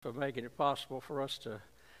for making it possible for us to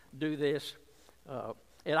do this.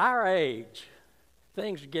 At our age,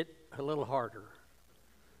 things get a little harder.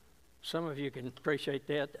 Some of you can appreciate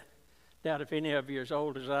that. Doubt if any of you are as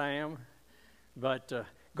old as I am. But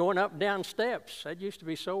going up and down steps, that used to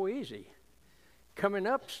be so easy. Coming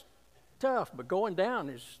up's tough, but going down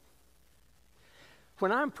is...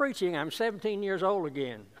 When I'm preaching, I'm 17 years old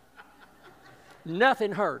again.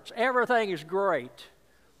 Nothing hurts. Everything is great.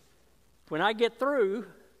 When I get through,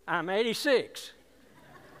 I'm 86.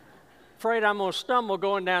 Afraid I'm going to stumble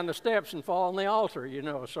going down the steps and fall on the altar, you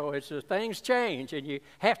know. So it's things change, and you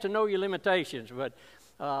have to know your limitations. But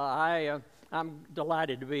I'm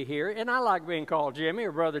delighted to be here, and I like being called Jimmy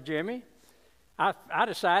or Brother Jimmy. I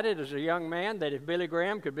decided as a young man that if Billy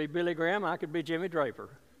Graham could be Billy Graham, I could be Jimmy Draper.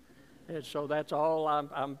 And so that's all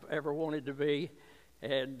I'm ever wanted to be.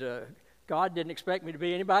 And God didn't expect me to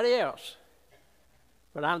be anybody else.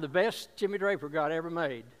 But I'm the best Jimmy Draper God ever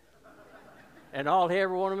made. And all he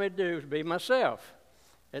ever wanted me to do is be myself.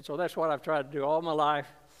 And so that's what I've tried to do all my life.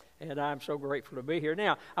 And I'm so grateful to be here.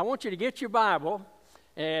 Now, I want you to get your Bible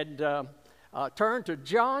and turn to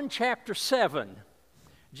John chapter 7.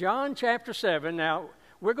 John chapter 7. Now,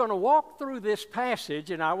 we're going to walk through this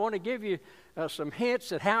passage, and I want to give you some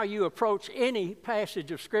hints at how you approach any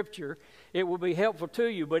passage of Scripture. It will be helpful to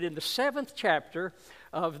you. But in the 7th chapter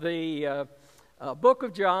of the book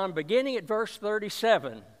of John, beginning at verse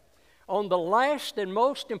 37, on the last and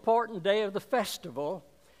most important day of the festival,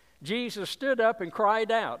 Jesus stood up and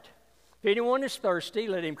cried out, "If anyone is thirsty,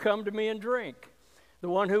 let him come to me and drink. The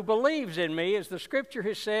one who believes in me, as the Scripture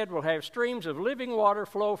has said, will have streams of living water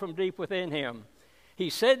flow from deep within him." He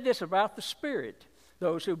said this about the Spirit.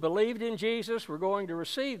 Those who believed in Jesus were going to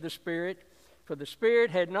receive the Spirit, for the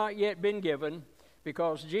Spirit had not yet been given,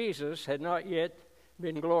 because Jesus had not yet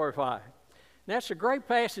been glorified. Now, that's a great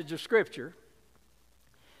passage of Scripture.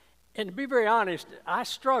 And to be very honest, I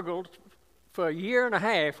struggled for a year and a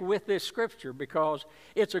half with this Scripture because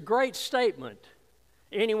it's a great statement.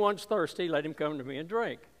 Anyone's thirsty, let him come to me and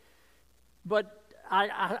drink. But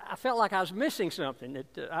I felt like I was missing something.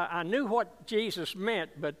 I knew what Jesus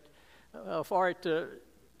meant, but for it to...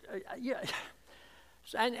 yeah.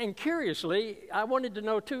 And curiously, I wanted to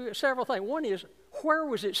know several things. One is, where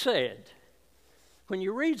was it said? When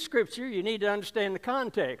you read Scripture, you need to understand the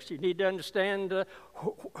context. You need to understand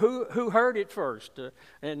who heard it first,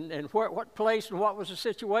 and what place and what was the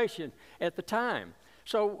situation at the time.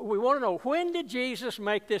 So we want to know, when did Jesus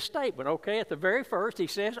make this statement? Okay, at the very first, he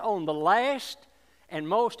says, on the last and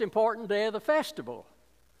most important day of the festival.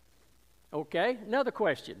 Okay, another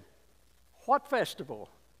question. What festival?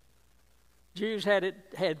 Jews had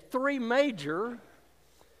three major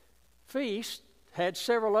feasts, had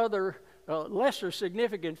several other lesser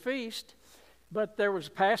significant feasts, but there was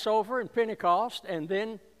Passover and Pentecost, and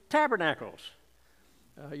then Tabernacles.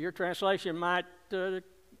 Your translation might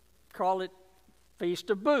call it Feast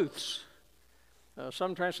of Booths.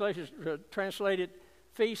 Some translations translate it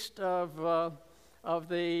Feast of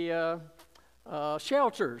the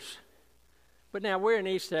Shelters. But now we're in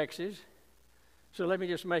East Texas, so let me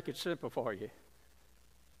just make it simple for you.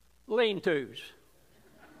 Lean-tos.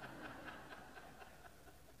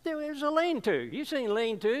 There's a lean-to. You've seen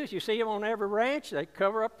lean-tos. You see them on every ranch. They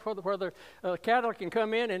cover up where the cattle can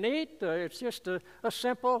come in and eat. It's just a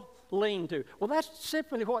simple lean-to. Well, that's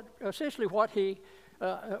essentially what he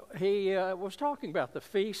was talking about, the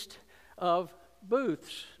Feast of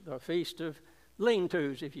Booths, the Feast of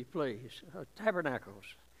Lean-tos, if you please, Tabernacles.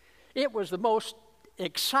 It was the most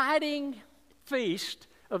exciting feast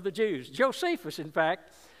of the Jews. Josephus, in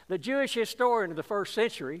fact, the Jewish historian of the first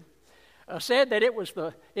century, said that it was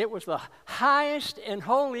the highest and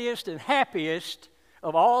holiest and happiest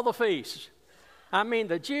of all the feasts. I mean,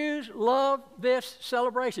 the Jews loved this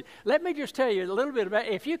celebration. Let me just tell you a little bit about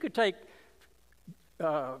it. If you could take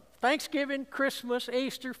Thanksgiving, Christmas,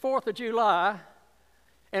 Easter, 4th of July,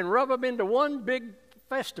 and rub them into one big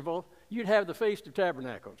festival, you'd have the Feast of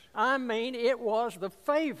Tabernacles. I mean, it was the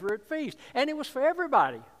favorite feast, and it was for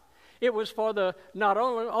everybody. It was for the, not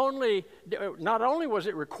only was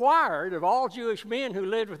it required of all Jewish men who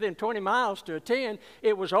lived within 20 miles to attend,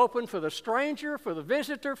 it was open for the stranger, for the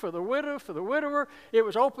visitor, for the widow, for the widower. It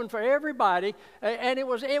was open for everybody, and it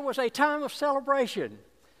was a time of celebration.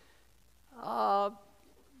 I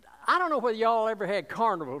don't know whether y'all ever had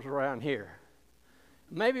carnivals around here.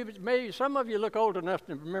 Maybe some of you look old enough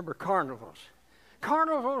to remember carnivals.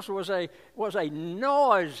 Carnivals was a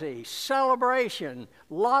noisy celebration,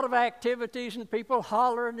 a lot of activities and people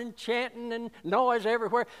hollering and chanting and noise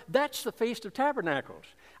everywhere. That's the Feast of Tabernacles.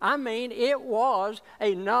 I mean, it was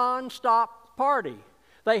a non-stop party.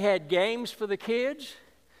 They had games for the kids.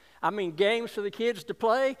 I mean, games for the kids to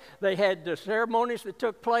play. They had the ceremonies that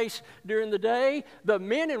took place during the day. The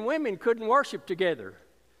men and women couldn't worship together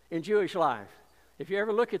in Jewish life. If you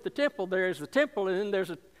ever look at the temple, there is the temple, and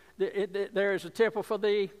then there is a temple for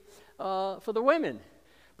the women.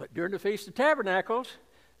 But during the Feast of Tabernacles,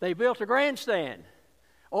 they built a grandstand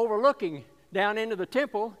overlooking down into the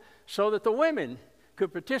temple so that the women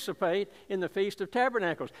could participate in the Feast of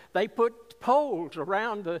Tabernacles. They put poles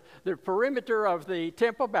around the perimeter of the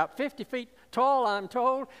temple, about 50 feet tall, I'm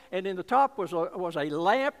told, and in the top was a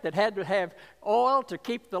lamp that had to have oil to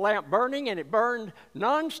keep the lamp burning, and it burned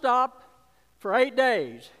nonstop for 8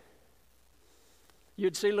 days.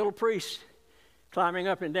 You'd see little priests climbing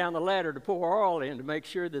up and down the ladder to pour oil in to make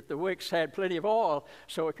sure that the wicks had plenty of oil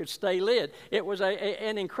so it could stay lit. It was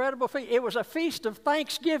an incredible feast. It was a feast of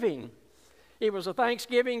thanksgiving. It was a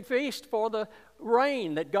Thanksgiving feast for the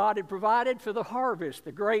rain that God had provided for the harvest.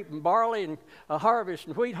 The grape and barley and harvest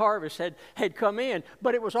and wheat harvest had come in.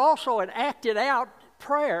 But it was also an acted out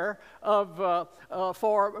prayer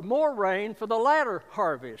for more rain for the latter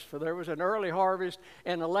harvest. For there was an early harvest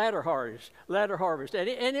and a latter harvest.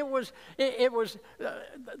 And it was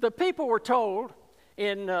the people were told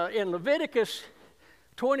in Leviticus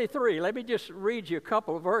 23. Let me just read you a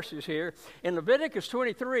couple of verses here. In Leviticus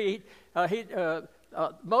 23,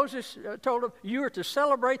 Moses told them, "You are to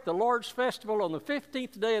celebrate the Lord's festival on the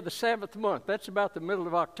 15th day of the 7th month." That's about the middle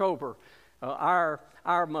of October,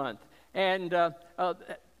 our month. And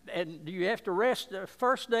you have to rest the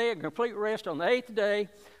first day, and complete rest on the 8th day.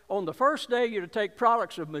 On the first day, you're to take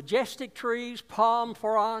products of majestic trees, palm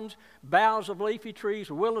fronds, boughs of leafy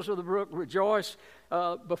trees, willows of the brook, rejoice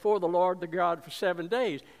before the Lord the God for 7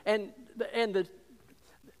 days. And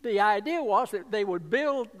the idea was that they would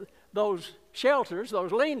build those shelters,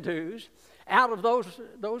 those lean-tos, out of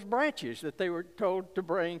those branches that they were told to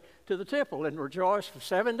bring to the temple and rejoice for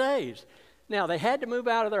 7 days. Now, they had to move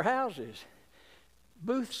out of their houses.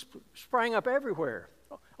 Booths sprang up everywhere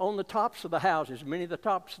on the tops of the houses. Many of the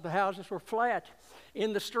tops of the houses were flat.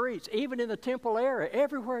 In the streets, even in the temple area,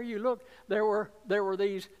 everywhere you looked, there were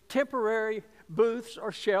these temporary booths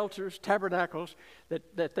or shelters, tabernacles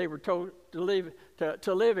that they were told to live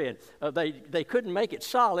in. They couldn't make it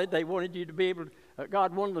solid. They wanted you to be able.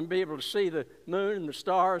 God wanted them to be able to see the moon and the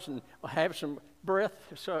stars and have some breath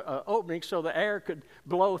opening so the air could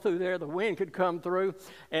blow through there, the wind could come through,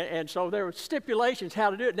 and so there were stipulations how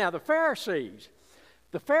to do it. Now the Pharisees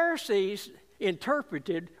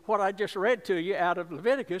interpreted what I just read to you out of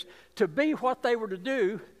Leviticus to be what they were to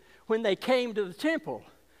do when they came to the temple,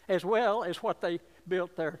 as well as what they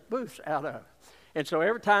built their booths out of. And so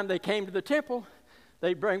every time they came to the temple,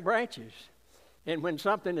 they'd bring branches. And when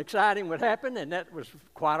something exciting would happen, and that was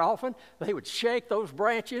quite often, they would shake those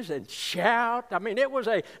branches and shout. I mean, it was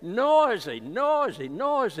a noisy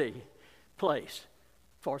place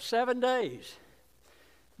for 7 days.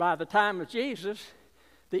 By the time of Jesus,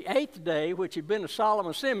 the 8th day, which had been a solemn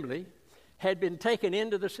assembly, had been taken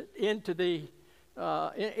into the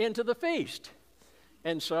feast.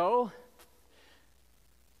 And so,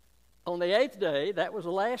 on the 8th day, that was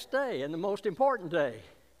the last day and the most important day.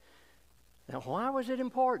 Now, why was it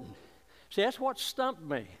important? See, that's what stumped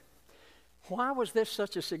me. Why was this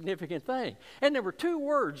such a significant thing? And there were 2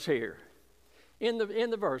 words here in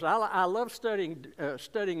the verse. I love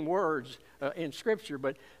studying words in Scripture,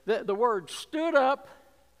 but the word stood up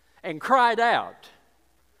and cried out.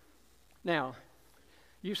 Now,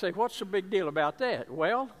 you say, what's the big deal about that?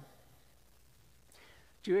 Well,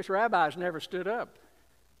 Jewish rabbis never stood up.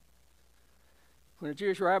 When a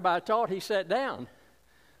Jewish rabbi taught, he sat down.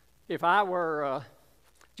 If I were a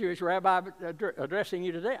Jewish rabbi addressing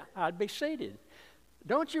you today, I'd be seated.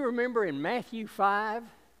 Don't you remember in Matthew 5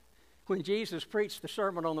 when Jesus preached the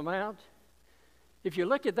Sermon on the Mount? If you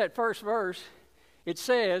look at that first verse, it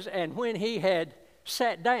says, "And when he had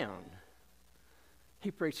sat down,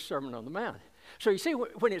 he preached the Sermon on the Mount." So you see,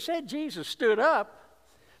 when it said Jesus stood up,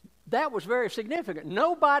 that was very significant.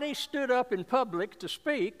 Nobody stood up in public to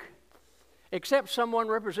speak except someone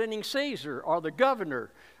representing Caesar or the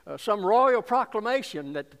governor, some royal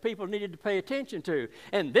proclamation that the people needed to pay attention to.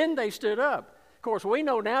 And then they stood up. Of course, we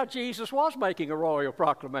know now Jesus was making a royal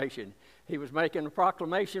proclamation. He was making a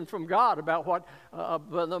proclamation from God about what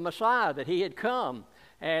the Messiah, that he had come.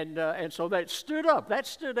 And so that stood up.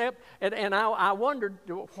 And I wondered,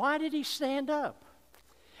 why did he stand up?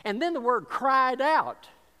 And then the word cried out.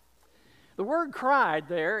 The word cried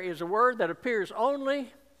there is a word that appears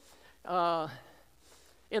only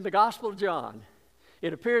in the Gospel of John.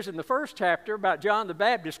 It appears in the first chapter about John the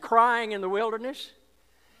Baptist crying in the wilderness.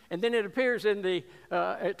 And then it appears in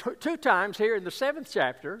 2 times here in the 7th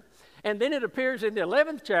chapter. And then it appears in the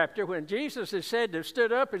 11th chapter when Jesus is said to have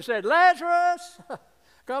stood up and said, Lazarus,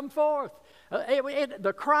 come forth.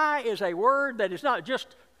 The cry is a word that is not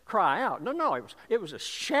just cry out. No, it was a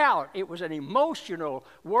shout. It was an emotional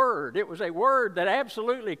word. It was a word that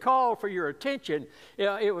absolutely called for your attention.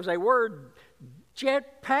 It was a word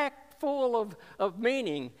jet-packed full of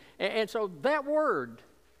meaning. And so that word,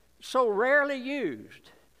 so rarely used,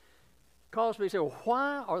 caused me to say, well,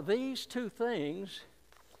 why are these two things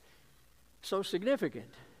so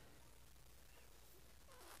significant?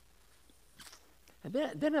 And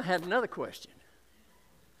then I had another question.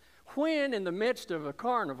 When in the midst of a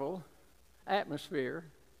carnival atmosphere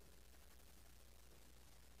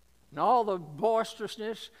and all the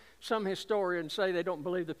boisterousness, some historians say they don't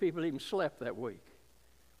believe the people even slept that week.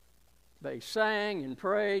 They sang and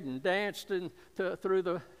prayed and danced through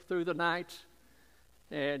the nights.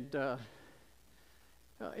 And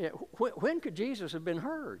when could Jesus have been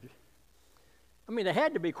heard? I mean, they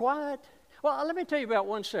had to be quiet. Well, let me tell you about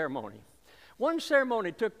one ceremony. One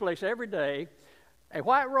ceremony took place every day. A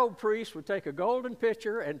white-robed priest would take a golden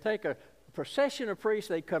pitcher and take a procession of priests.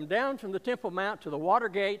 They'd come down from the Temple Mount to the water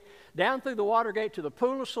gate, down through the water gate to the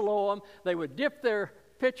pool of Siloam. They would dip their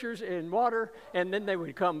pitchers in water, and then they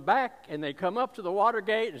would come back, and they'd come up to the water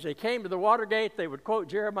gate. As they came to the water gate, they would quote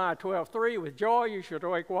Jeremiah 12:3, with joy you shall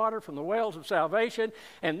drink water from the wells of salvation.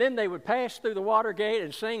 And then they would pass through the water gate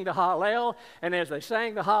and sing the Hallel. And as they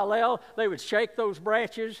sang the Hallel, they would shake those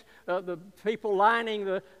branches. The people lining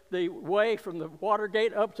the way from the water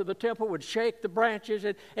gate up to the temple would shake the branches,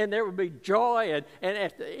 and there would be joy. And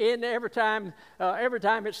at the end, every time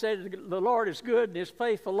it said the Lord is good and his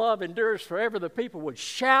faithful love endures forever, the people would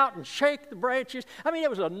shout and shake the branches. I mean, it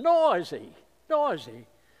was a noisy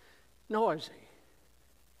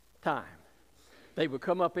time. They would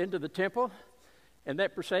come up into the temple, and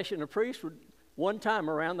that procession of priests would one time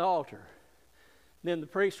around the altar. Then the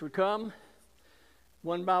priests would come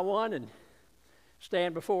one by one and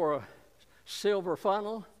stand before a silver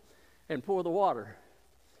funnel and pour the water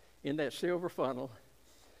in that silver funnel,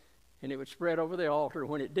 and it would spread over the altar.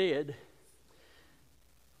 When it did,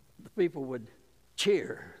 the people would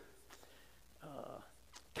cheer,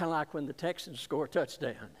 kind of like when the Texans score a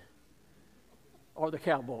touchdown, or the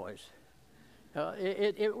Cowboys.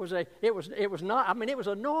 It was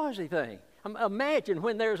a noisy thing. Imagine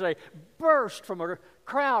when there's a burst from a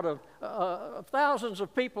crowd of thousands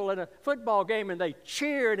of people in a football game, and they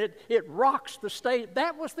cheer, and it rocks the state.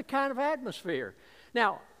 That was the kind of atmosphere.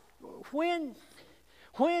 Now, when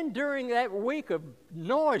during that week of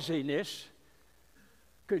noisiness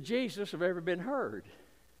could Jesus have ever been heard?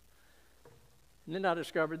 And then I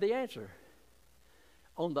discovered the answer.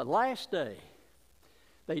 On the last day,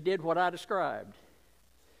 they did what I described.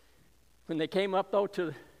 When they came up, though,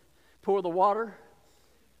 to pour the water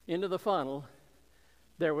into the funnel,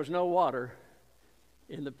 there was no water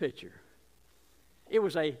in the pitcher. It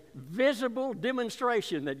was a visible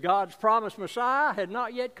demonstration that God's promised Messiah had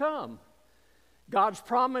not yet come. God's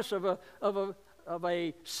promise of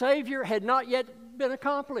a Savior had not yet been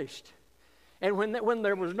accomplished. And when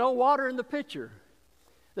there was no water in the pitcher,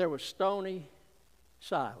 there was stony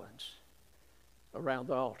silence around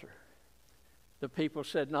the altar. The people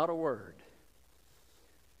said not a word.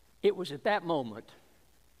 It was at that moment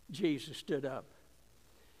Jesus stood up.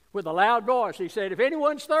 With a loud voice, he said, if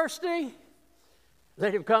anyone's thirsty,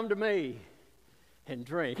 let him come to me and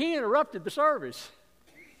drink. He interrupted the service.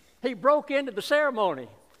 He broke into the ceremony.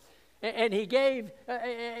 And he gave,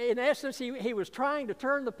 in essence, he was trying to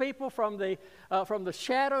turn the people from the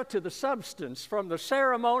shadow to the substance, from the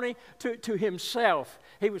ceremony to himself.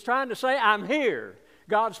 He was trying to say, I'm here.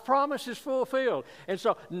 God's promise is fulfilled. And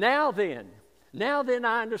so now then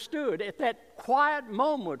I understood. At that quiet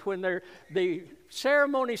moment when the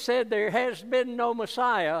ceremony said there has been no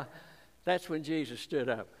Messiah, that's when Jesus stood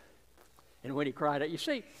up. And when he cried out, you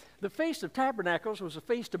see, the Feast of Tabernacles was a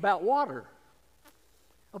feast about water.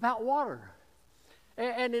 About water.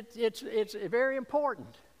 And it's very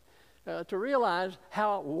important to realize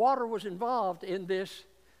how water was involved in this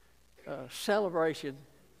celebration,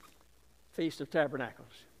 Feast of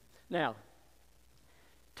Tabernacles. Now,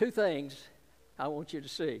 two things I want you to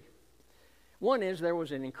see. One is there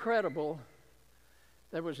was an incredible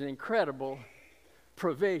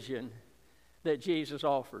provision that Jesus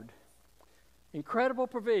offered. Incredible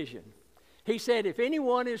provision. He said, if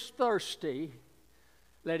anyone is thirsty,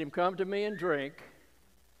 let him come to me and drink.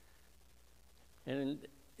 And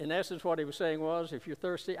in essence, what he was saying was, if you're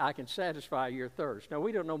thirsty, I can satisfy your thirst. Now,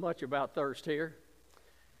 we don't know much about thirst here.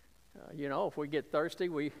 If we get thirsty,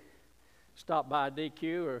 we stop by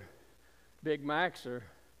DQ or Big Mac's or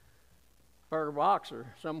Bird Box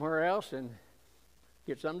or somewhere else and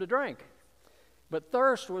get something to drink. But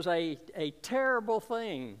thirst was a terrible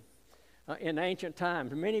thing in ancient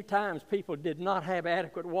times. Many times people did not have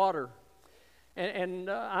adequate water. And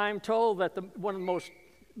I'm told that one of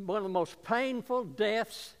the most painful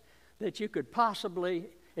deaths that you could possibly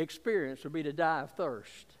experience would be to die of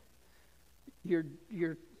thirst.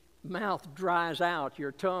 Your mouth dries out,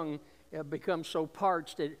 your tongue becomes so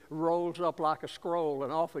parched it rolls up like a scroll,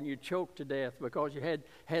 and often you choke to death because you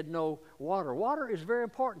had no water. Water is very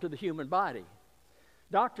important to the human body.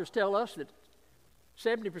 Doctors tell us that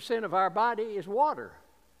 70% of our body is water.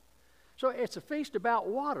 So it's a feast about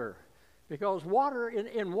water, because water,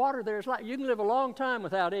 in water there's life. You can live a long time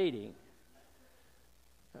without eating.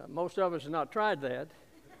 Most of us have not tried that.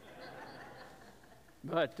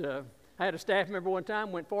 But I had a staff member one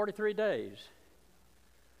time, went 43 days.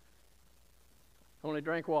 Only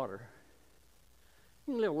drank water.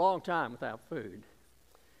 You can live a long time without food.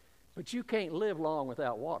 But you can't live long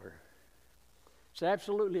without water. It's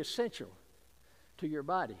absolutely essential to your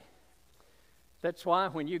body. That's why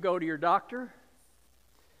when you go to your doctor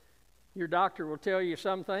will tell you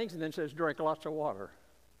some things and then says, drink lots of water.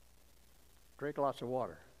 Drink lots of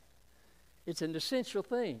water. It's an essential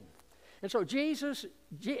thing. And so Jesus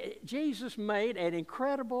made an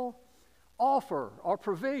incredible offer or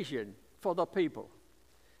provision for the people.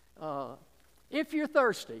 If you're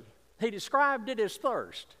thirsty, he described it as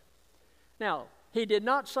thirst. Now, he did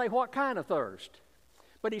not say what kind of thirst,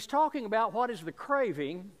 but he's talking about what is the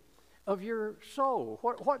craving of your soul.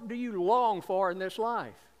 What do you long for in this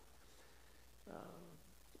life?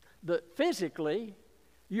 Physically,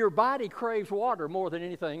 your body craves water more than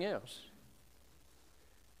anything else.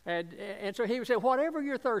 And so he would say, whatever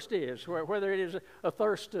your thirst is, whether it is a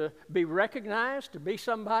thirst to be recognized, to be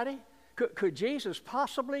somebody, could Jesus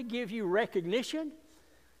possibly give you recognition?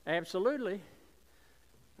 Absolutely.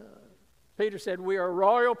 Peter said, we are a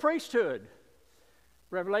royal priesthood.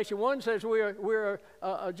 Revelation 1 says we're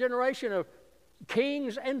a generation of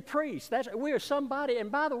kings and priests. We are somebody.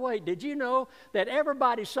 And by the way, did you know that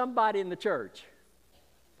everybody's somebody in the church?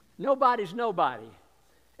 Nobody's nobody.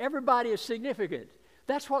 Everybody is significant.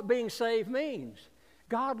 That's what being saved means.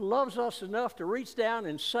 God loves us enough to reach down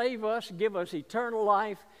and save us, give us eternal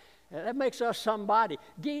life. That makes us somebody.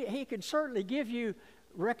 He can certainly give you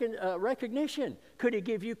recognition. Could he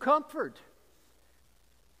give you comfort?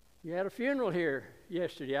 You had a funeral here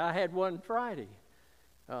yesterday. I had one Friday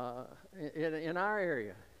in our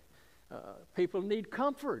area. People need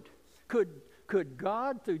comfort. Could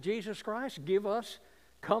God, through Jesus Christ, give us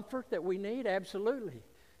comfort that we need? Absolutely.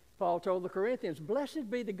 Paul told the Corinthians, blessed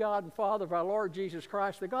be the God and Father of our Lord Jesus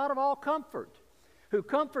Christ, the God of all comfort, who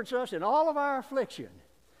comforts us in all of our affliction.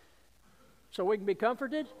 So we can be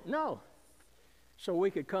comforted? No. So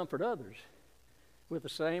we could comfort others with the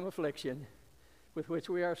same affliction with which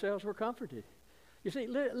we ourselves were comforted. You see,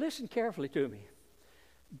 listen carefully to me.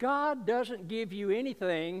 God doesn't give you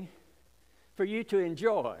anything for you to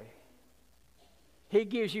enjoy. He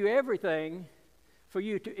gives you everything for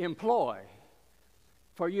you to employ,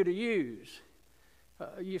 for you to use.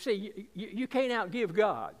 You see, you can't outgive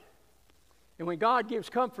God. And when God gives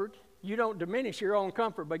comfort, you don't diminish your own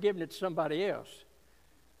comfort by giving it to somebody else.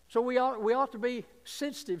 So we ought to be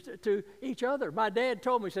sensitive to each other. My dad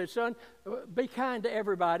told me, he said, son, be kind to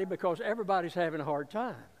everybody because everybody's having a hard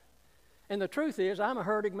time. And the truth is, I'm a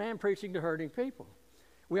hurting man preaching to hurting people.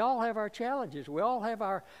 We all have our challenges. We all have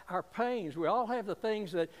our pains. We all have the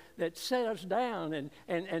things that set us down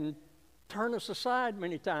and turn us aside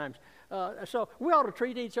many times. So we ought to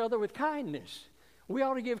treat each other with kindness. We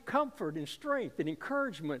ought to give comfort and strength and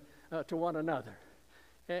encouragement to one another.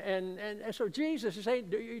 And so Jesus is saying,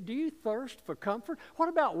 do you thirst for comfort? What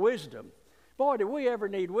about wisdom? Boy, do we ever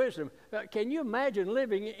need wisdom. Can you imagine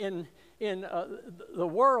living in the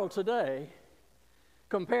world today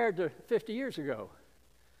compared to 50 years ago?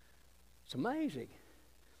 It's amazing.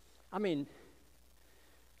 I mean,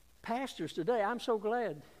 pastors today, I'm so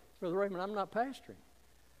glad, Brother Raymond, I'm not pastoring.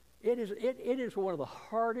 It is one of the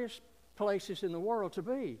hardest places in the world to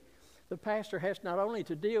be. The pastor has not only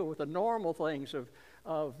to deal with the normal things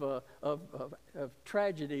of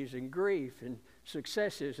tragedies and grief and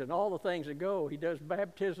successes and all the things that go. He does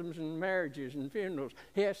baptisms and marriages and funerals.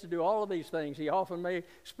 He has to do all of these things. He often may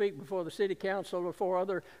speak before the city council or before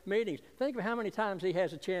other meetings. Think of how many times he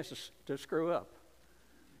has a chance to screw up.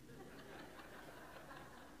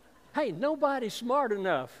 Hey, nobody's smart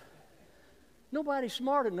enough. Nobody's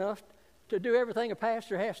smart enough to do everything a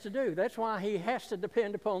pastor has to do. That's why he has to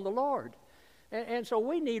depend upon the Lord. And so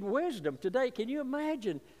we need wisdom today. Can you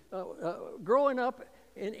imagine growing up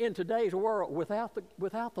in today's world without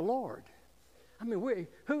the Lord? I mean,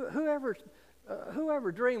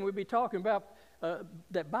 whoever dreamed we'd be talking about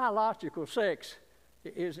that biological sex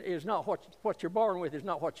is not what you're born with, is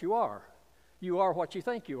not what you are. You are what you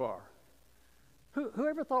think you are.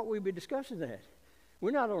 Whoever thought we'd be discussing that?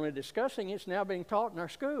 We're not only discussing it, it's now being taught in our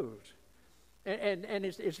schools. And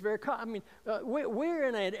it's very, I mean, we're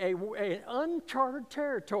in an uncharted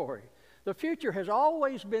territory. The future has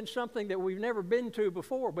always been something that we've never been to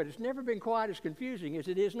before, but it's never been quite as confusing as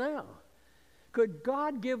it is now. Could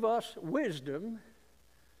God give us wisdom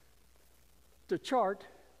to chart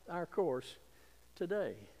our course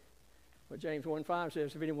today? Well, James 1:5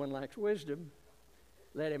 says, if anyone lacks wisdom,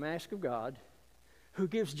 let him ask of God, who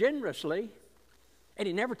gives generously, and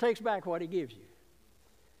he never takes back what he gives you.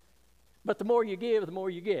 But the more you give, the more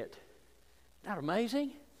you get. Isn't that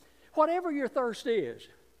amazing? Whatever your thirst is,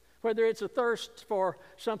 whether it's a thirst for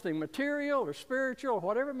something material or spiritual,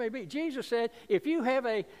 whatever it may be, Jesus said, if you have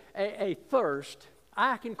a thirst,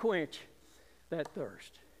 I can quench that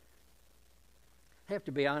thirst. I have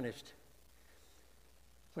to be honest.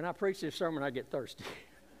 When I preach this sermon, I get thirsty.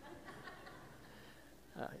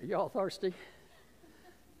 Y'all thirsty?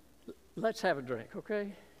 Let's have a drink,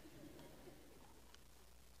 okay?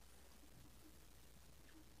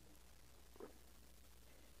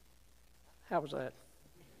 How was that?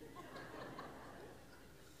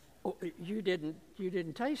 Oh, you didn't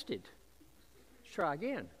taste it. Let's try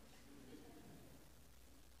again.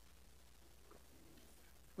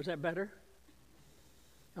 Was that better?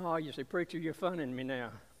 Oh, you say, preacher, you're funning me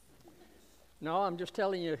now. No, I'm just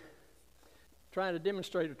telling you, trying to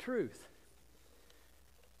demonstrate a truth.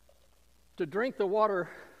 To drink the water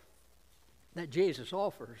that Jesus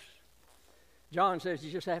offers, John says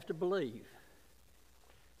you just have to believe.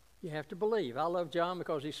 You have to believe. I love John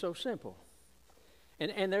because he's so simple.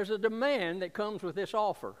 And there's a demand that comes with this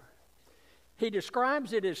offer. He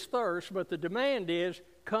describes it as thirst, but the demand is,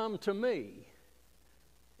 come to me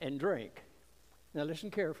and drink. Now listen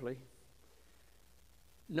carefully.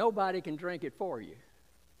 Nobody can drink it for you.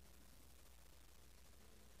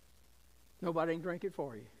 Nobody can drink it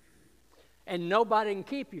for you. And nobody can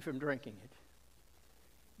keep you from drinking it.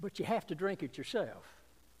 But you have to drink it yourself.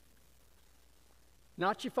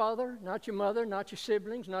 Not your father, not your mother, not your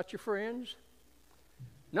siblings, not your friends.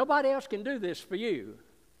 Nobody else can do this for you.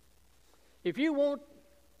 If you want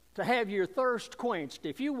to have your thirst quenched,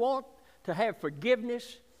 if you want to have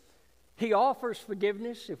forgiveness, He offers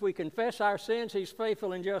forgiveness. If we confess our sins, He's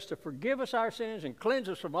faithful and just to forgive us our sins and cleanse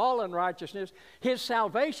us from all unrighteousness. His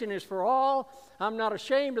salvation is for all. I'm not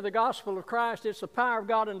ashamed of the gospel of Christ. It's the power of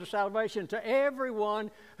God unto salvation to everyone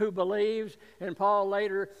who believes. And Paul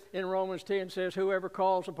later in Romans 10 says, whoever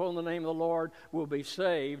calls upon the name of the Lord will be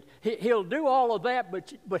saved. He'll do all of that,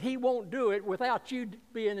 but He won't do it without you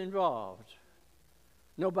being involved.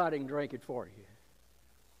 Nobody can drink it for you.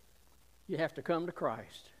 You have to come to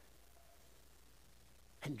Christ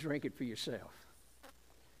and drink it for yourself.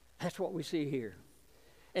 That's what we see here.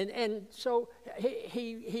 And so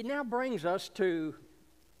he now brings us to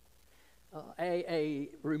a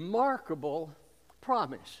remarkable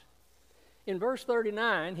promise. In verse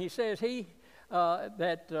 39, he says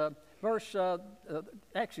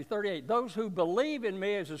actually 38, those who believe in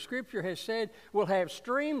me, as the scripture has said, will have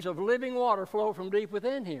streams of living water flow from deep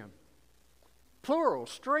within him. Plural,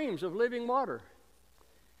 streams of living water.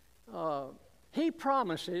 He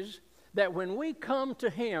promises that when we come to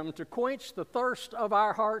Him to quench the thirst of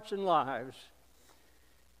our hearts and lives,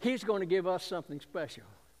 He's going to give us something special.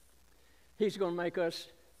 He's going to make us,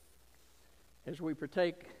 as we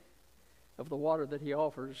partake of the water that He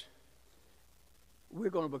offers, we're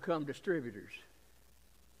going to become distributors.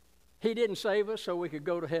 He didn't save us so we could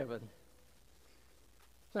go to heaven.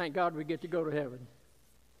 Thank God we get to go to heaven.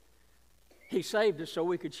 He saved us so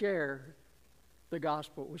we could share the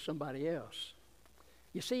gospel with somebody else.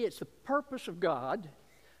 You see, it's the purpose of God,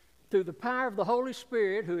 through the power of the Holy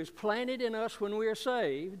Spirit who is planted in us when we are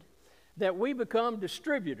saved, that we become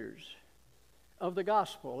distributors of the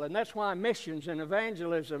gospel. And that's why missions and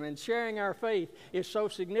evangelism and sharing our faith is so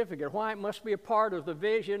significant, why it must be a part of the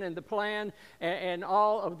vision and the plan and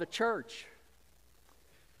all of the church.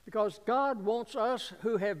 Because God wants us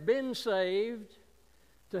who have been saved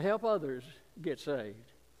to help others get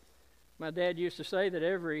saved. My dad used to say that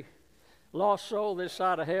every lost soul this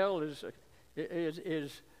side of hell has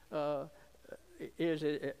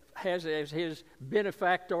as his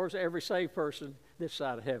benefactors every saved person this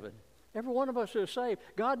side of heaven. Every one of us who is saved.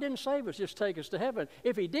 God didn't save us just to take us to heaven.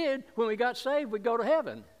 If He did, when we got saved, we'd go to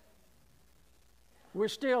heaven. We're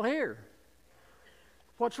still here.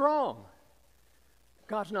 What's wrong?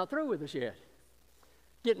 God's not through with us yet.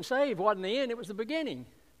 Getting saved wasn't the end, it was the beginning.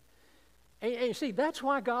 And you see, that's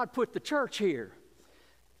why God put the church here.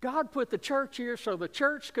 God put the church here so the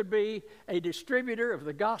church could be a distributor of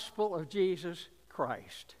the gospel of Jesus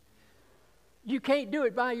Christ. You can't do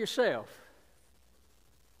it by yourself.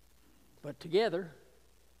 But together,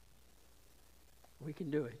 we can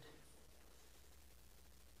do it.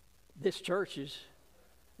 This church is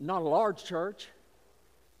not a large church.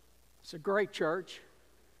 It's a great church.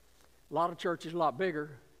 A lot of churches a lot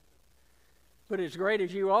bigger. But as great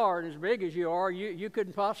as you are and as big as you are, you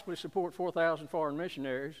couldn't possibly support 4,000 foreign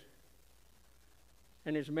missionaries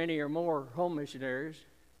and as many or more home missionaries.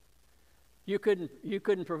 You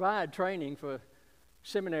couldn't provide training for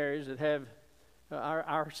seminaries that have,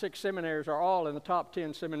 our 6 seminaries are all in the top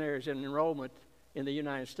 10 seminaries in enrollment in the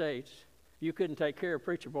United States. You couldn't take care of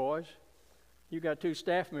preacher boys. You got 2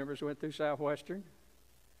 staff members who went through Southwestern.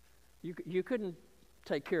 You couldn't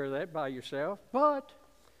take care of that by yourself, but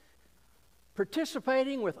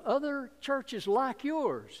participating with other churches like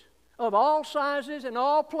yours, of all sizes and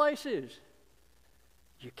all places,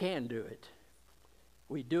 you can do it.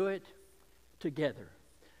 We do it together.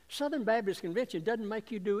 Southern Baptist Convention doesn't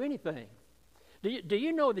make you do anything. Do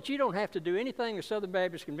you know that you don't have to do anything the Southern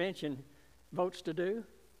Baptist Convention votes to do?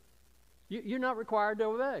 You're not required to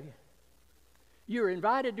obey. You're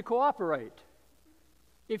invited to cooperate.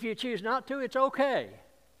 If you choose not to, it's okay.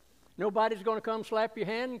 Nobody's going to come slap your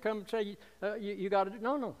hand and come say, you got to do.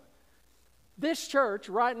 No. This church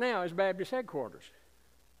right now is Baptist headquarters.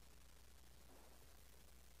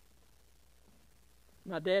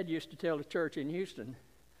 My dad used to tell the church in Houston,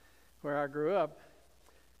 where I grew up,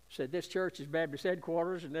 said, this church is Baptist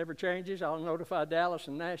headquarters. It never changes. I'll notify Dallas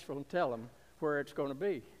and Nashville and tell them where it's going to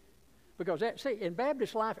be. Because, in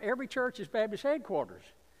Baptist life, every church is Baptist headquarters.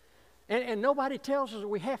 And nobody tells us that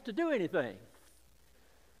we have to do anything.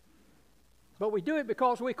 But we do it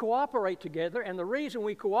because we cooperate together, and the reason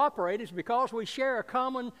we cooperate is because we share a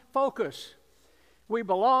common focus. We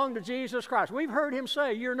belong to Jesus Christ. We've heard him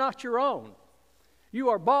say, you're not your own. You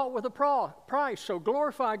are bought with a price, so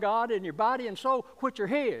glorify God in your body and soul, which are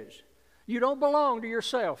his. You don't belong to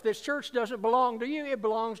yourself. This church doesn't belong to you, it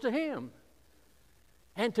belongs to him.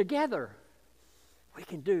 And together, we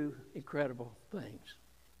can do incredible things.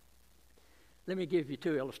 Let me give you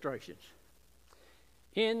 2 illustrations.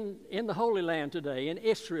 In the Holy Land today, in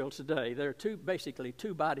Israel today, there are basically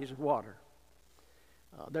two bodies of water.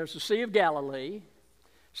 There's the Sea of Galilee.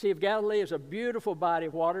 Sea of Galilee is a beautiful body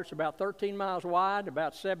of water. It's about 13 miles wide,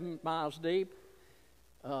 about 7 miles deep,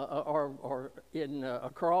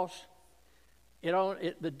 across.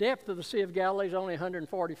 The depth of the Sea of Galilee is only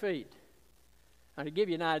 140 feet. Now, to give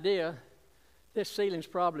you an idea, this ceiling's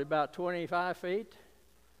probably about 25 feet,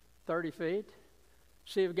 30 feet.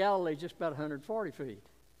 Sea of Galilee is just about 140 feet.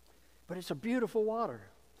 But it's a beautiful water.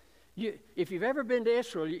 If you've ever been to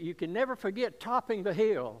Israel, you can never forget topping the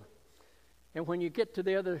hill. And when you get to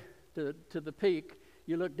the peak,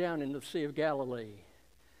 you look down into the Sea of Galilee.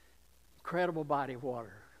 Incredible body of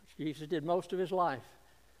water. Jesus did most of his life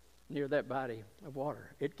near that body of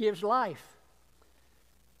water. It gives life.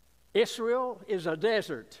 Israel is a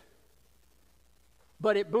desert,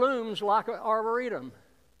 but it blooms like an arboretum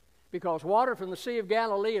because water from the Sea of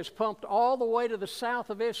Galilee is pumped all the way to the south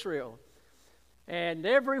of Israel. And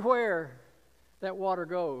everywhere that water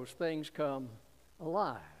goes, things come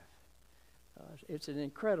alive. It's an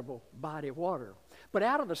incredible body of water. But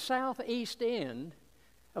out of the southeast end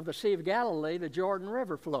of the Sea of Galilee, the Jordan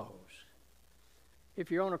River flows.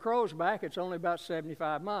 If you're on a crow's back, it's only about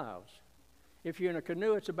 75 miles. If you're in a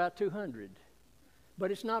canoe, it's about 200.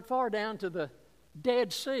 But it's not far down to the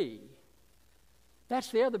Dead Sea.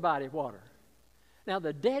 That's the other body of water. Now,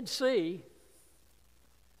 the Dead Sea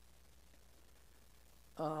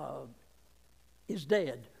is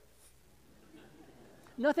dead.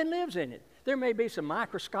 Nothing lives in it. There may be some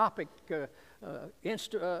microscopic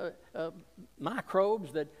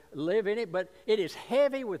microbes that live in it, but it is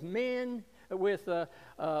heavy with mineral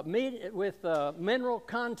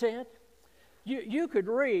content. You could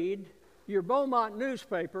read your Beaumont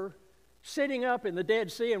newspaper sitting up in the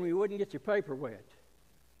Dead Sea and you wouldn't get your paper wet.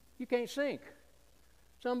 You can't sink.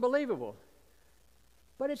 It's unbelievable.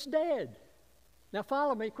 But it's dead. Now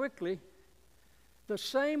follow me quickly. The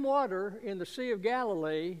same water in the Sea of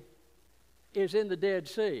Galilee is in the Dead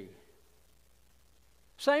Sea.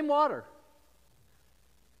 Same water.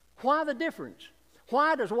 Why the difference?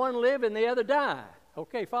 Why does one live and the other die?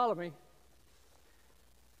 Okay, follow me.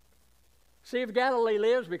 Sea of Galilee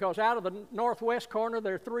lives because out of the northwest corner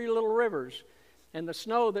there are 3 little rivers. And the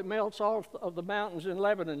snow that melts off of the mountains in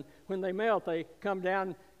Lebanon, when they melt, they come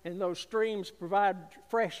down, and those streams provide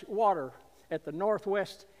fresh water at the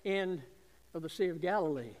northwest end of the Sea of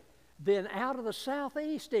Galilee. Then out of the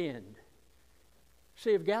southeast end,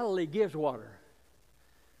 Sea of Galilee gives water.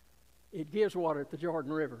 It gives water at the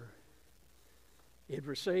Jordan River. It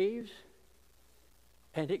receives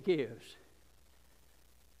and it gives.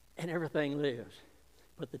 And everything lives.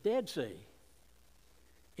 But the Dead Sea,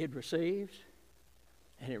 it receives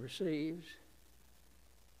and it receives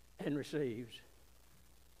and receives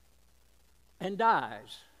and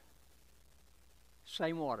dies.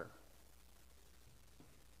 Same water.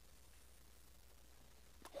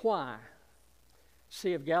 Why?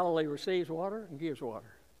 Sea of Galilee receives water and gives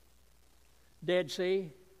water. Dead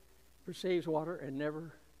Sea receives water and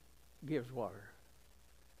never gives water.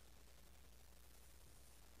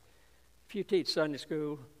 If you teach Sunday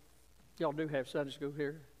school, y'all do have Sunday school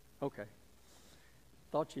here? Okay.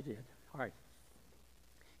 Thought you did. All right.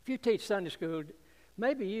 If you teach Sunday school,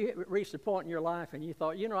 maybe you reached a point in your life and you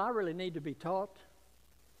thought, you know, I really need to be taught.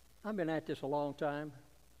 I've been at this a long time.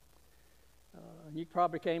 You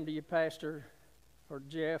probably came to your pastor or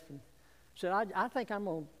Jeff and said, I think I'm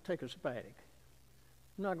going to take a sabbatic.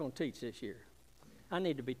 I'm not going to teach this year. I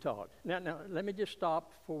need to be taught. Now, let me just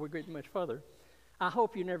stop before we get much further. I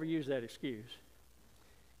hope you never use that excuse.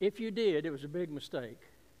 If you did, it was a big mistake.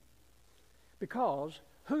 Because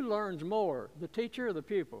who learns more, the teacher or the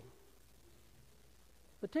pupil?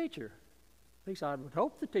 The teacher. At least I would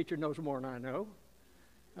hope the teacher knows more than I know.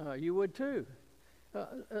 You would too.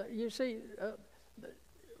 You see,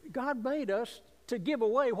 God made us to give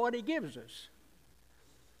away what He gives us.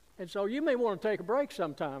 And so you may want to take a break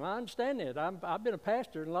sometime. I understand that. I've been a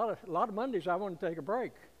pastor, and a lot of Mondays I want to take a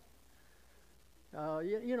break.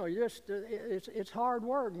 It's hard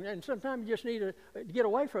work, and sometimes you just need to get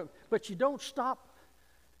away from it. But you don't stop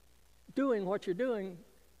doing what you're doing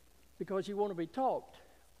because you want to be taught.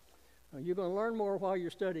 You're going to learn more while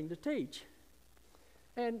you're studying to teach.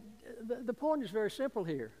 And the point is very simple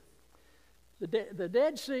here. The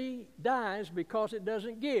Dead Sea dies because it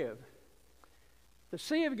doesn't give. The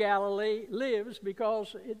Sea of Galilee lives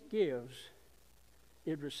because it gives.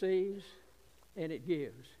 It receives and it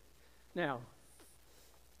gives. Now,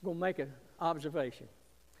 I'm going to make an observation.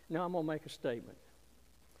 Now I'm going to make a statement.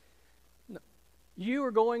 You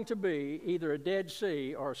are going to be either a Dead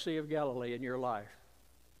Sea or a Sea of Galilee in your life.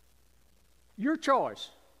 Your choice.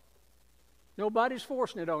 Nobody's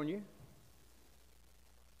forcing it on you.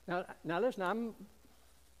 Now listen,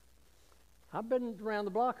 I've been around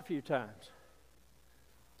the block a few times.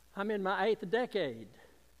 I'm in my 8th decade.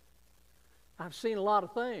 I've seen a lot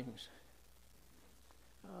of things.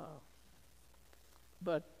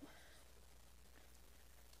 But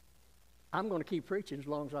I'm going to keep preaching as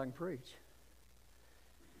long as I can preach.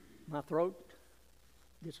 My throat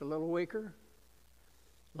gets a little weaker.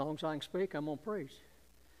 As long as I can speak, I'm going to preach.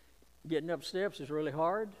 Getting up steps is really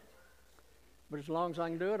hard, but as long as I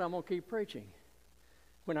can do it, I'm going to keep preaching.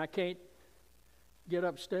 When I can't get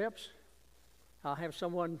up steps, I'll have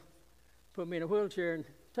someone put me in a wheelchair and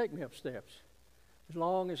take me up steps. As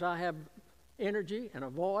long as I have energy and a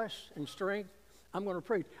voice and strength, I'm going to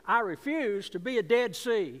preach. I refuse to be a Dead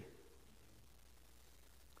Sea.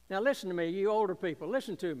 Now listen to me, you older people,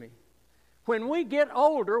 listen to me. When we get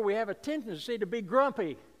older, we have a tendency to be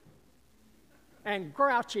grumpy and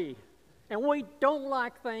grouchy. And we don't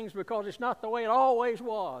like things because it's not the way it always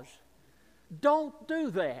was. Don't do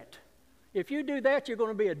that. If you do that, you're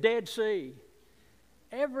going to be a Dead Sea.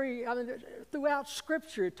 Throughout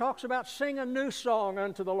Scripture, it talks about sing a new song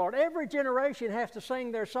unto the Lord. Every generation has to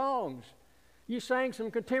sing their songs. You sang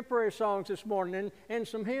some contemporary songs this morning and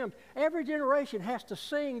some hymns. Every generation has to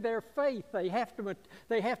sing their faith. They have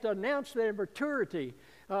to announce their maturity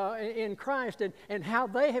in Christ and how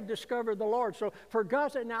they have discovered the Lord. So for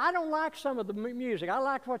God's sake, now I don't like some of the music. I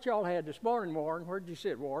liked what y'all had this morning, Warren. Where'd you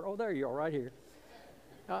sit, Warren? Oh, there you are, right here.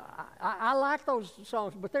 I like those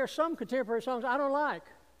songs, but there are some contemporary songs I don't like.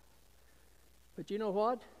 But you know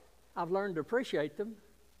what? I've learned to appreciate them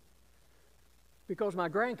because my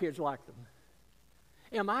grandkids like them.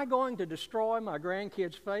 Am I going to destroy my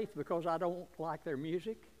grandkids' faith because I don't like their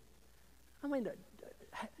music? I mean,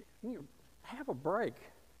 have a break.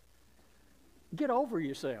 Get over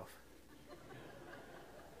yourself.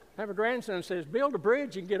 I have a grandson who says, build a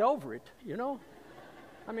bridge and get over it, you know?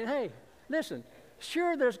 I mean, hey, listen,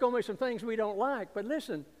 sure there's going to be some things we don't like, but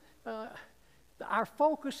listen, our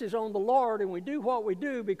focus is on the Lord, and we do what we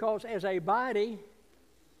do because as a body,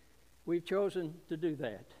 we've chosen to do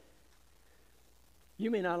that. You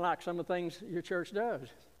may not like some of the things your church does,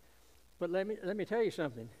 but let me tell you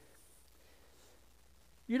something.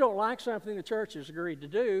 You don't like something the church has agreed to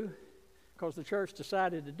do because the church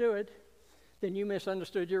decided to do it, then you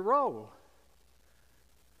misunderstood your role.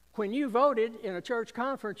 When you voted in a church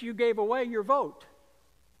conference, you gave away your vote.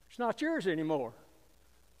 It's not yours anymore.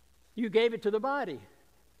 You gave it to the body.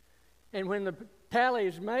 And when the tally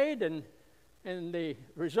is made and the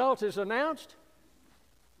result is announced,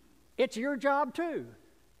 it's your job too.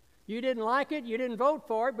 You didn't like it, you didn't vote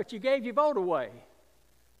for it, but you gave your vote away.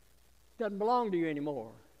 It doesn't belong to you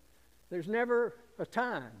anymore. There's never a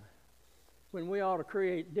time when we ought to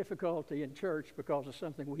create difficulty in church because of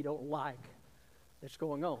something we don't like that's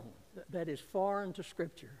going on. That is foreign to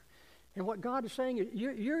Scripture. And what God is saying is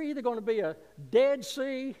you're either going to be a Dead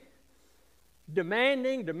Sea,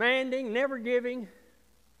 demanding, never giving,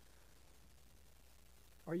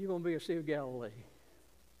 or you're going to be a Sea of Galilee.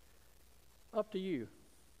 Up to you.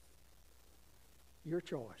 Your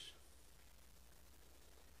choice.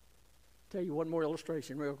 Tell you one more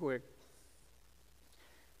illustration real quick.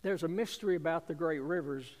 There's a mystery about the great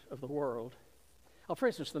rivers of the world. For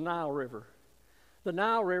instance, the Nile River. The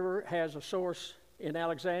Nile River has a source in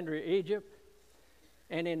Alexandria, Egypt,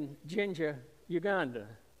 and in Jinja, Uganda.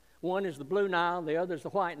 One is the Blue Nile, the other is the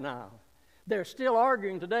White Nile. They're still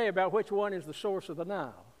arguing today about which one is the source of the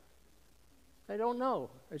Nile. They don't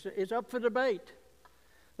know. It's up for debate.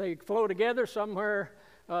 They flow together somewhere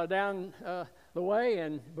down the way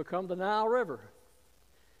and become the Nile River.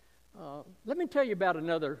 Let me tell you about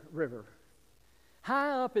another river.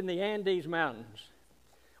 High up in the Andes Mountains,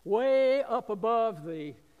 way up above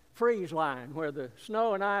the freeze line where the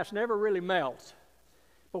snow and ice never really melt.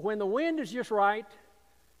 But when the wind is just right,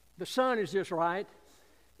 the sun is just right,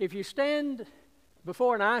 if you stand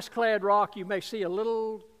before an ice-clad rock, you may see a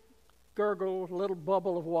little gurgle, a little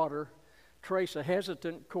bubble of water trace a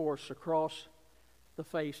hesitant course across the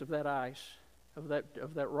face of that ice, of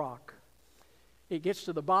that rock. It gets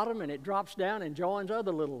to the bottom and it drops down and joins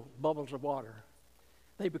other little bubbles of water.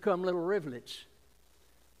 They become little rivulets.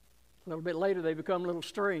 A little bit later, they become little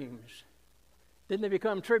streams. Then they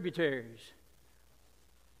become tributaries.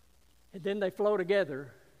 And then they flow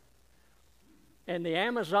together. And the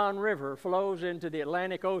Amazon River flows into the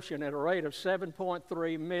Atlantic Ocean at a rate of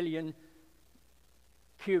 7.3 million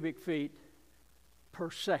cubic feet per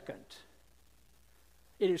second.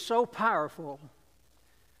 It is so powerful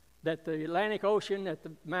that the Atlantic Ocean at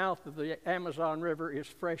the mouth of the Amazon River is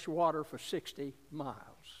fresh water for 60 miles.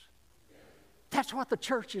 That's what the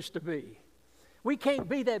church is to be. We can't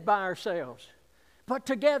be that by ourselves, but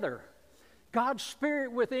together, God's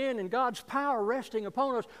Spirit within and God's power resting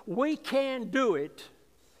upon us, we can do it.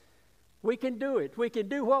 We can do it. We can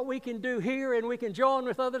do what we can do here, and we can join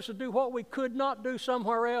with others to do what we could not do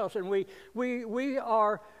somewhere else. And we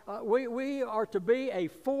are to be a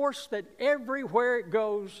force that everywhere it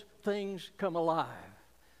goes, things come alive.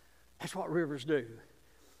 That's what rivers do.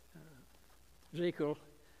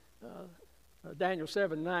 Daniel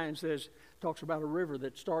 7:9 talks about a river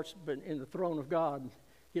that starts in the throne of God,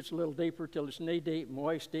 gets a little deeper till it's knee deep and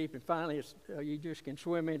waist deep, and finally you just can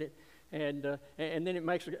swim in it. And then it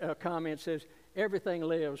makes a comment that says, everything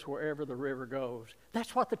lives wherever the river goes.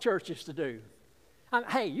 That's what the church is to do.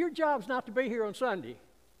 Hey, your job's not to be here on Sunday.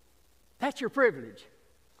 That's your privilege.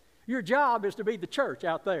 Your job is to be the church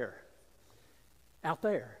out there. Out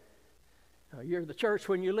there. You're the church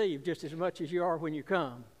when you leave just as much as you are when you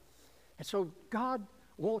come. And so God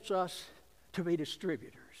wants us to be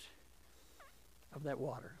distributors of that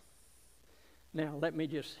water. Now, let me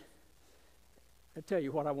just tell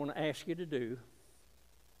you what I want to ask you to do.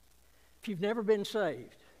 If you've never been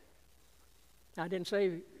saved, I didn't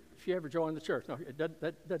say if you ever joined the church. No,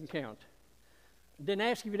 that doesn't count. I didn't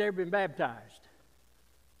ask if you'd ever been baptized.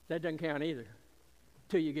 That doesn't count either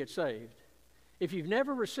till you get saved. If you've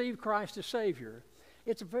never received Christ as Savior,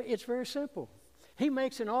 it's very simple. He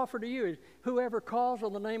makes an offer to you. Whoever calls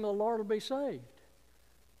on the name of the Lord will be saved.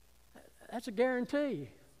 That's a guarantee.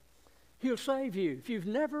 He'll save you. If you've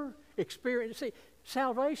never experienced, see,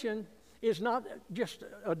 salvation is not just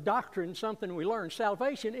a doctrine, something we learn.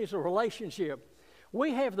 Salvation is a relationship.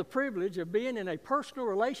 We have the privilege of being in a personal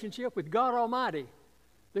relationship with God Almighty,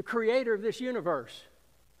 the creator of this universe.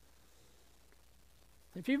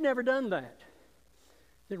 If you've never done that,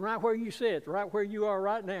 then right where you sit, right where you are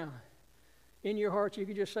right now, in your heart you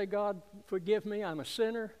can just say, God, forgive me, I'm a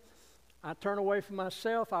sinner. I turn away from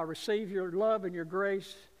myself. I receive your love and your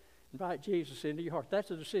grace. Invite Jesus into your heart.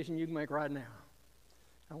 That's a decision you can make right now.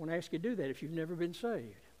 I want to ask you to do that if you've never been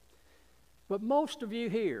saved. But most of you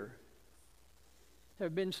here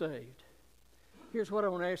have been saved. Here's what I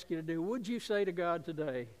want to ask you to do. Would you say to God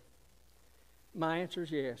today, my answer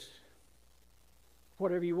is yes.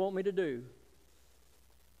 Whatever you want me to do,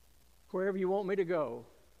 wherever you want me to go,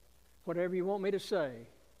 whatever you want me to say,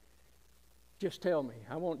 Just tell me.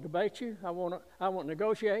 I won't debate you. I won't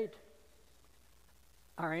negotiate.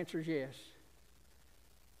 Our answer is yes.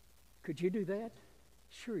 Could you do that?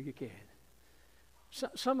 Sure you can.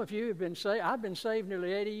 Some of you have been saved. I've been saved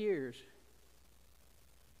nearly 80 years.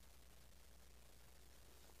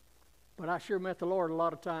 But I sure met the Lord a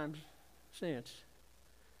lot of times since.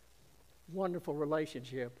 Wonderful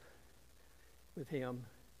relationship with Him.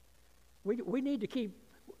 We need to keep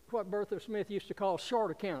what Bertha Smith used to call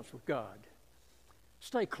short accounts with God.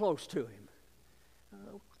 Stay close to Him.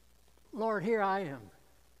 Lord, here I am.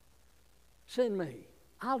 Send me.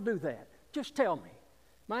 I'll do that. Just tell me.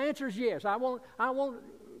 My answer is yes. I won't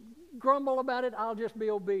grumble about it. I'll just be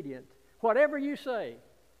obedient. Whatever you say,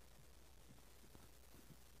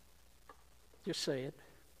 just say it.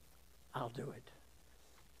 I'll do it.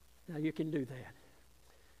 Now you can do that.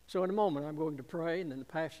 So in a moment I'm going to pray, and then the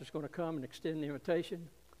pastor's going to come and extend the invitation.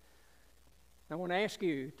 I want to ask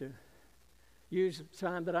you to use the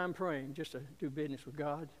time that I'm praying just to do business with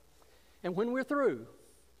God. And when we're through,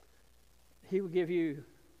 He will give you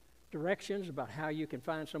directions about how you can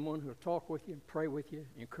find someone who will talk with you, pray with you,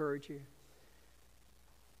 encourage you.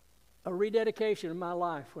 A rededication of my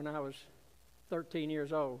life when I was 13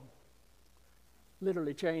 years old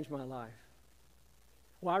literally changed my life.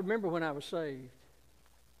 Well, I remember when I was saved,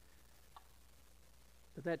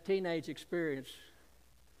 but that teenage experience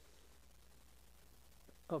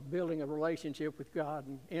of building a relationship with God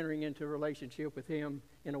and entering into a relationship with Him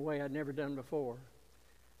in a way I'd never done before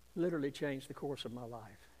literally changed the course of my life.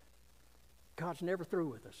 God's never through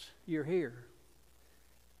with us. You're here.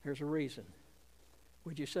 There's a reason.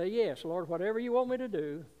 Would you say, yes, Lord, whatever you want me to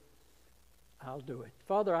do, I'll do it.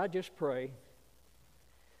 Father, I just pray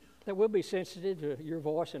that we'll be sensitive to your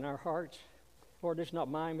voice in our hearts. Lord, it's not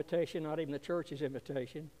my invitation, not even the church's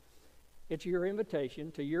invitation. It's your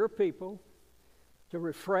invitation to your people to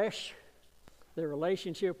refresh their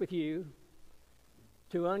relationship with you,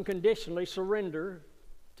 to unconditionally surrender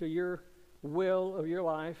to your will of your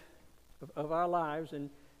life, of our lives, and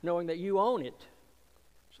knowing that you own it.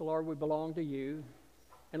 So, Lord, we belong to you.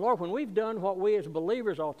 And, Lord, when we've done what we as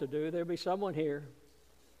believers ought to do, there'll be someone here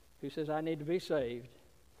who says, I need to be saved.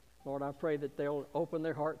 Lord, I pray that they'll open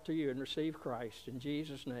their heart to you and receive Christ. In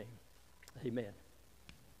Jesus' name, amen.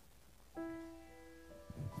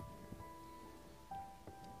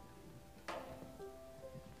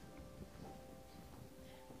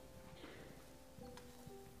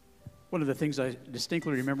 One of the things I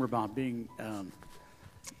distinctly remember about being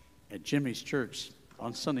at Jimmy's church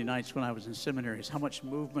on Sunday nights when I was in seminary is how much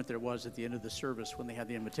movement there was at the end of the service when they had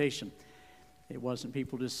the invitation. It wasn't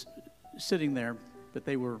people just sitting there, but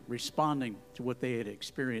they were responding to what they had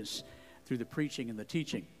experienced through the preaching and the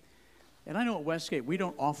teaching. And I know at Westgate, we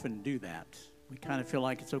don't often do that. We kind of feel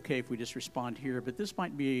like it's okay if we just respond here, but this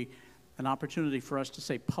might be an opportunity for us to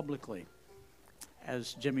say publicly,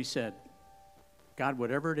 as Jimmy said, God,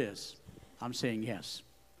 whatever it is, I'm saying yes.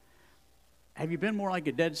 Have you been more like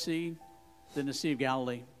a Dead Sea than the Sea of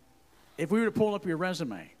Galilee? If we were to pull up your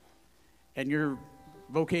resume and your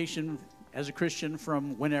vocation as a Christian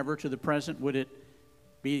from whenever to the present, would it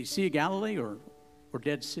be Sea of Galilee or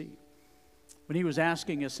Dead Sea? When he was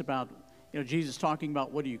asking us about, Jesus talking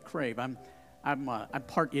about what do you crave? I'm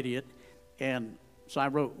part idiot, and so I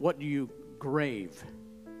wrote, what do you grave?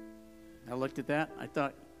 I looked at that. I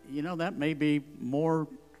thought, that may be more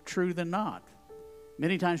true than not.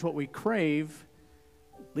 Many times what we crave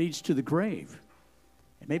leads to the grave.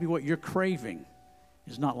 And maybe what you're craving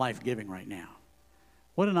is not life-giving right now.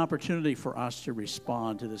 What an opportunity for us to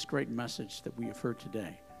respond to this great message that we have heard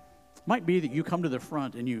today. It might be that you come to the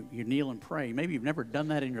front and you kneel and pray. Maybe you've never done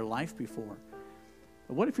that in your life before.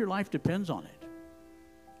 But what if your life depends on it?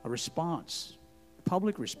 A response, a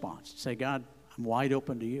public response. Say, God, I'm wide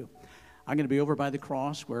open to you. I'm going to be over by the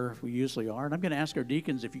cross where we usually are. And I'm going to ask our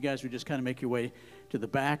deacons if you guys would just kind of make your way to the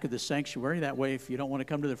back of the sanctuary. That way, if you don't want to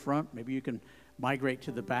come to the front, maybe you can migrate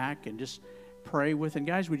to the back and just pray with. And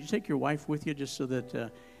guys, would you take your wife with you just so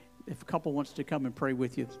that if a couple wants to come and pray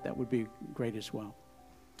with you, that would be great as well.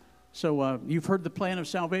 So you've heard the plan of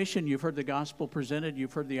salvation. You've heard the gospel presented.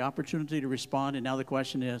 You've heard the opportunity to respond. And now the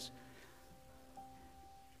question is,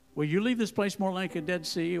 will you leave this place more like a Dead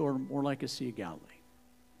Sea or more like a Sea of Galilee?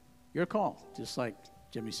 Your call, just like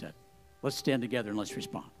Jimmy said. Let's stand together and let's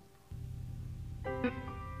respond.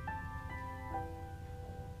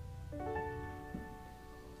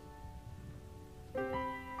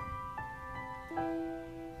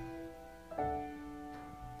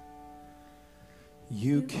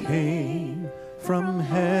 You came from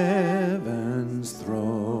heaven's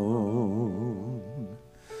throne,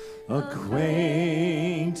 acquainted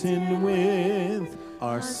with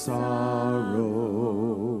our sorrow,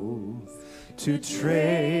 to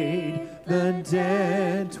trade the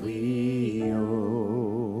debt we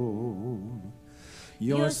owe.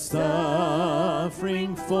 Your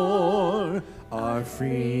suffering for our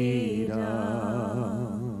freedom.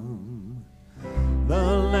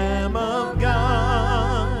 The Lamb of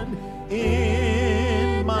God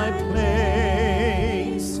in my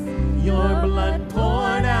place, your blood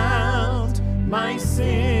poured out, my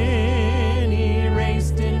sin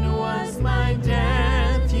erased, and was my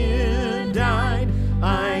death. You died,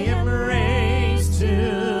 I am raised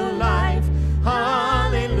to life.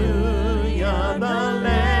 Hallelujah, the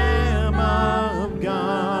Lamb of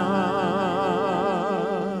God.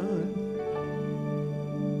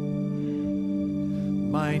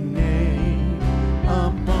 My name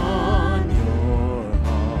upon your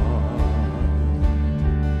heart,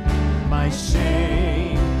 my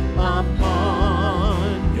shame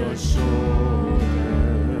upon your shoulders,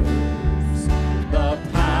 the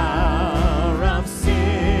power of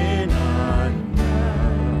sin undone,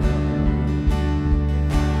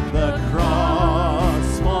 the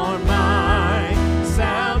cross for my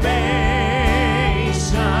salvation.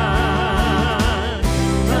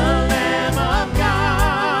 The Lamb of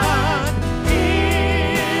God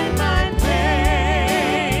in my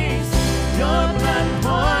place, your blood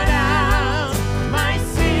poured out, my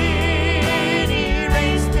sin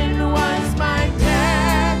erased, and was my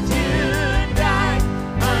death. You died,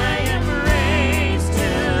 I am raised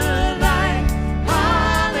to life.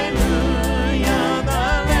 Hallelujah, the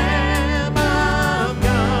Lamb of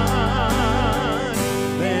God.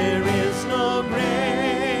 There is no greater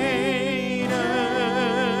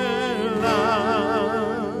love.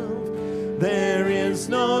 There is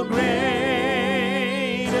no greater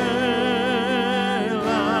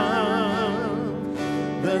love.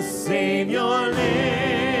 The Savior lifted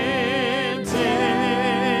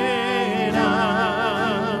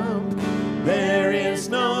up. There is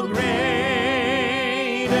no greater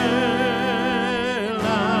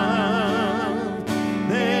love.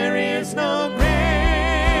 There is no greater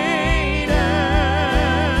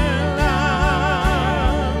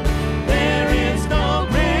love. There is no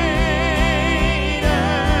greater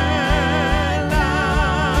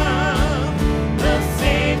love. The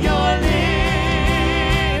Savior lifted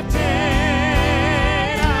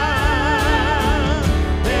up.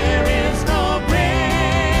 There is no greater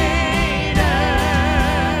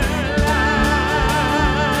love.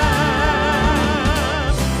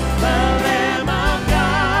 The Lamb of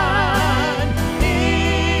God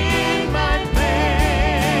in my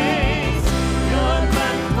place, your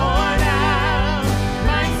blood poured out,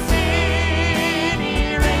 my sin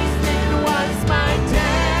erased, and was my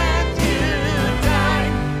death. You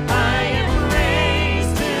died, I am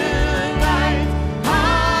raised to life.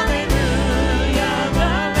 Hallelujah,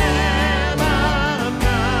 the Lamb of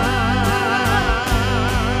God.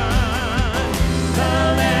 The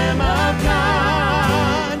Lamb of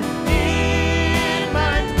God in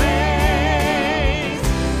my place,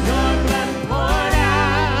 your blood poured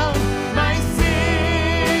out, my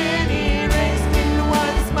sin erased, and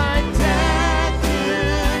was my death. You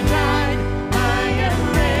died, I am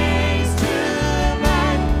raised to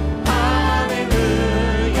life.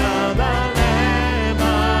 Hallelujah, the Lamb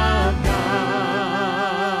of God.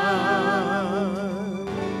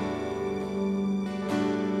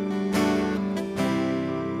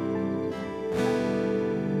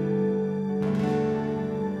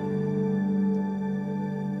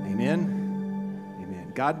 Amen.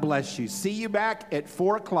 Amen. God bless you. See you back at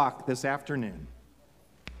 4 o'clock this afternoon.